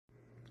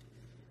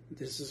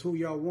This is who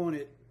y'all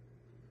wanted.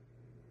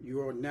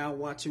 You are now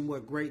watching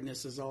what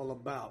greatness is all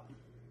about.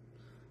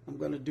 I'm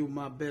going to do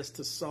my best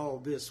to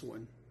solve this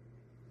one.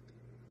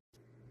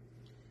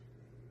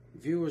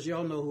 Viewers,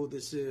 y'all know who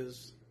this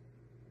is.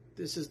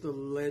 This is the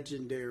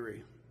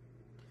legendary,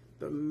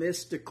 the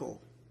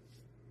mystical,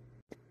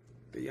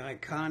 the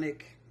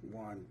iconic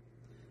one,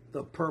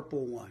 the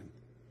purple one.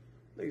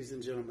 Ladies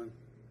and gentlemen,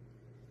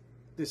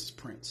 this is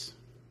Prince.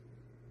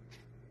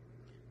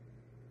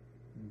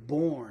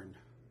 Born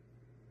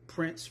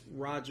Prince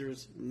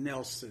Rogers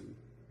Nelson.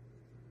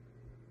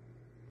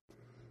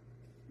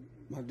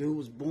 My dude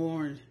was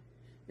born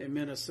in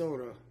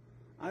Minnesota.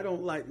 I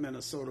don't like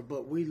Minnesota,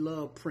 but we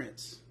love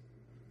Prince.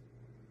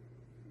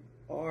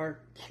 Our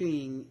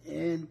king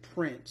and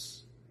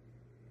prince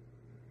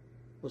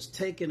was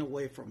taken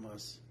away from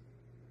us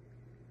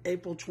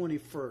April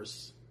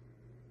 21st,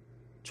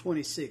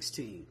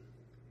 2016.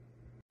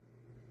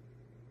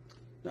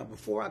 Now,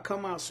 before I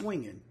come out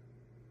swinging,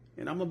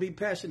 and I'm going to be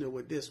passionate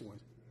with this one,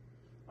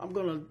 I'm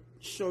going to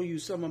show you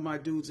some of my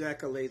dude's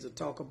accolades and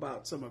talk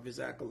about some of his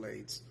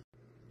accolades.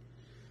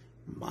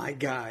 My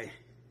guy,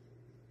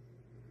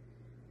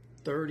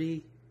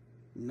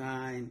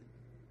 39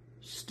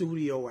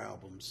 studio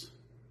albums,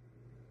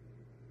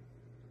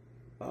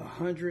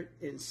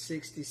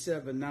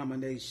 167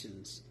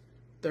 nominations,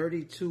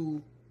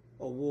 32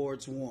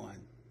 awards won,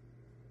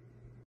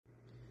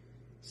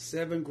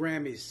 7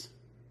 Grammys,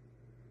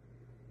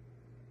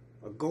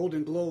 a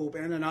Golden Globe,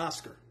 and an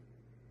Oscar.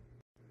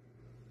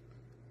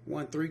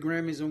 Won 3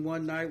 Grammys in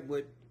one night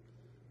with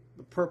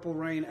the Purple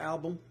Rain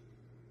album.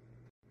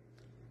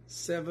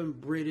 7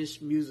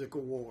 British Music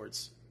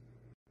Awards.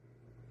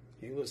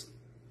 He was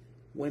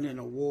winning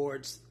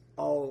awards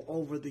all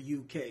over the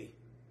UK.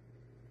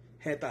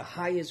 Had the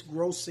highest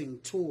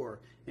grossing tour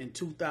in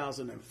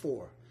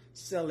 2004,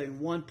 selling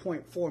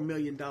 $1.4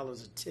 million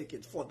of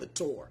tickets for the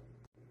tour.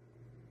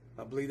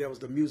 I believe that was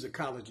the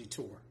Musicology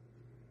tour.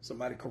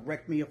 Somebody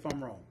correct me if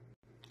I'm wrong.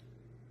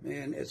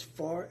 Man, as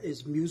far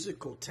as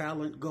musical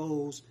talent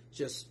goes,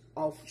 just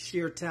off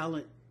sheer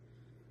talent,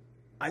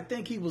 I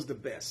think he was the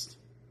best.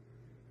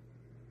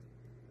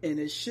 And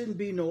it shouldn't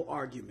be no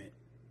argument.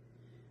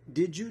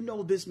 Did you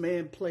know this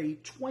man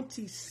played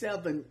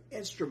 27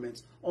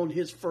 instruments on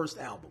his first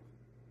album?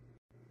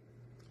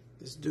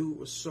 This dude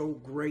was so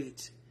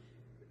great,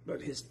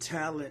 but his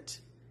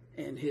talent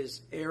and his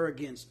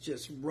arrogance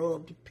just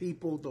rubbed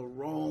people the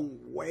wrong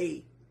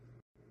way.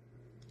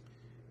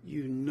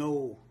 You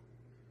know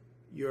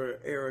your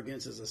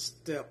arrogance is a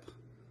step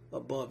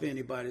above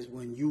anybody's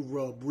when you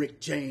rub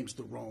Rick James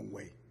the wrong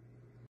way.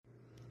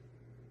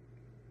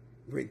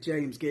 Rick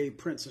James gave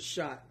Prince a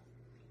shot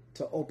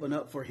to open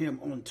up for him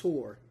on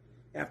tour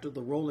after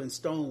the Rolling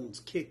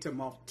Stones kicked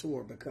him off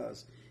tour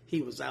because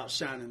he was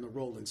outshining the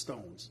Rolling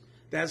Stones.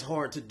 That's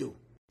hard to do.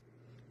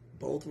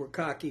 Both were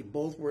cocky,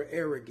 both were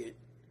arrogant.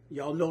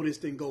 Y'all know this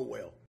didn't go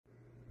well.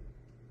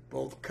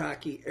 Both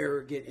cocky,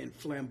 arrogant, and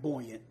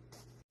flamboyant.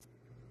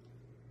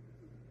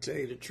 Tell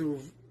you the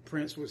truth,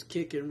 Prince was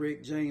kicking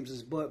Rick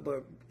James's butt,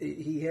 but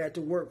he had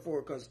to work for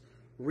it because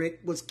Rick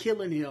was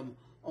killing him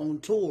on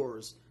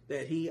tours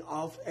that he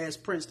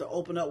asked Prince to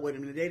open up with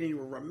him, and they didn't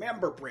even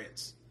remember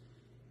Prince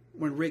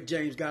when Rick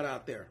James got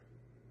out there.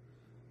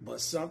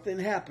 But something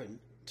happened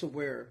to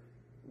where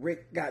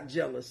Rick got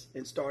jealous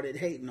and started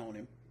hating on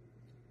him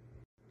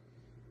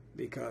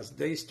because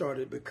they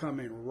started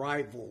becoming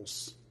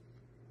rivals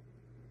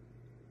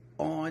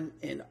on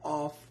and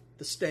off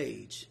the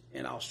stage,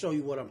 and I'll show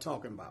you what I'm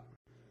talking about.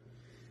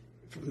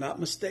 If I'm not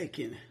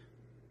mistaken,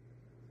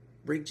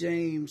 Rick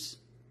James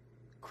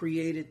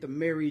created the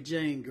Mary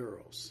Jane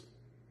Girls.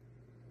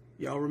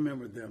 Y'all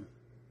remember them.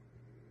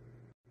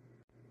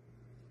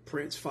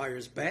 Prince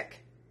fires back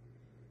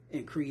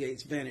and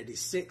creates Vanity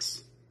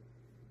 6.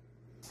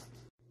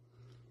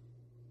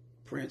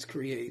 Prince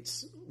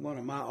creates one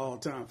of my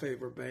all-time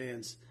favorite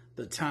bands,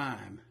 The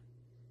Time.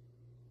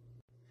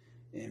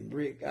 And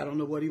Rick, I don't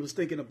know what he was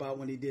thinking about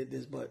when he did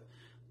this, but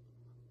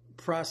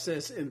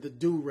Process and the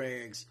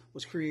Do-Rags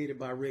was created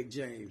by Rick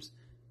James.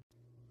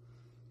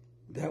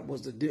 That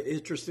was an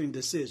interesting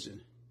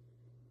decision.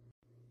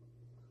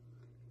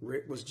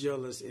 Rick was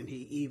jealous, and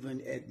he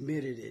even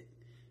admitted it.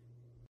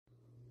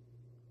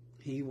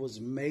 He was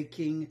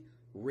making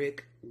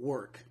Rick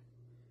work,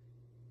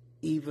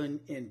 even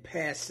in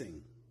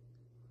passing.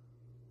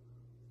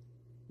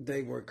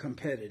 They were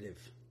competitive.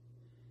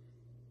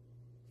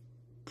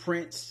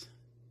 Prince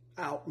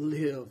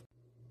outlived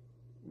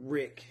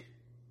Rick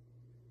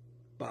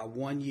by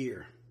 1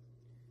 year.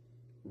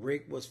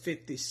 Rick was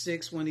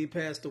 56 when he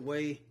passed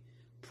away.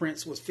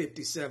 Prince was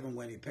 57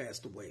 when he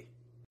passed away.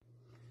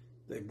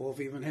 They both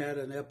even had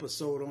an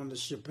episode on the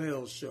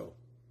Chappelle Show.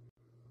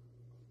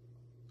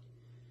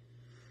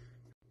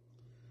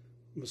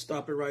 I'm going to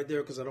stop it right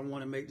there because I don't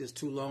want to make this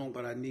too long,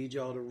 but I need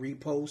y'all to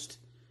repost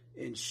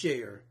and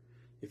share.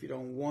 If you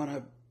don't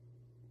want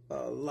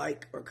to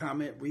like or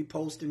comment,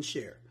 repost and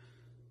share.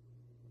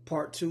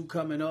 Part 2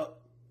 coming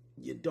up.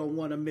 You don't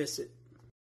want to miss it.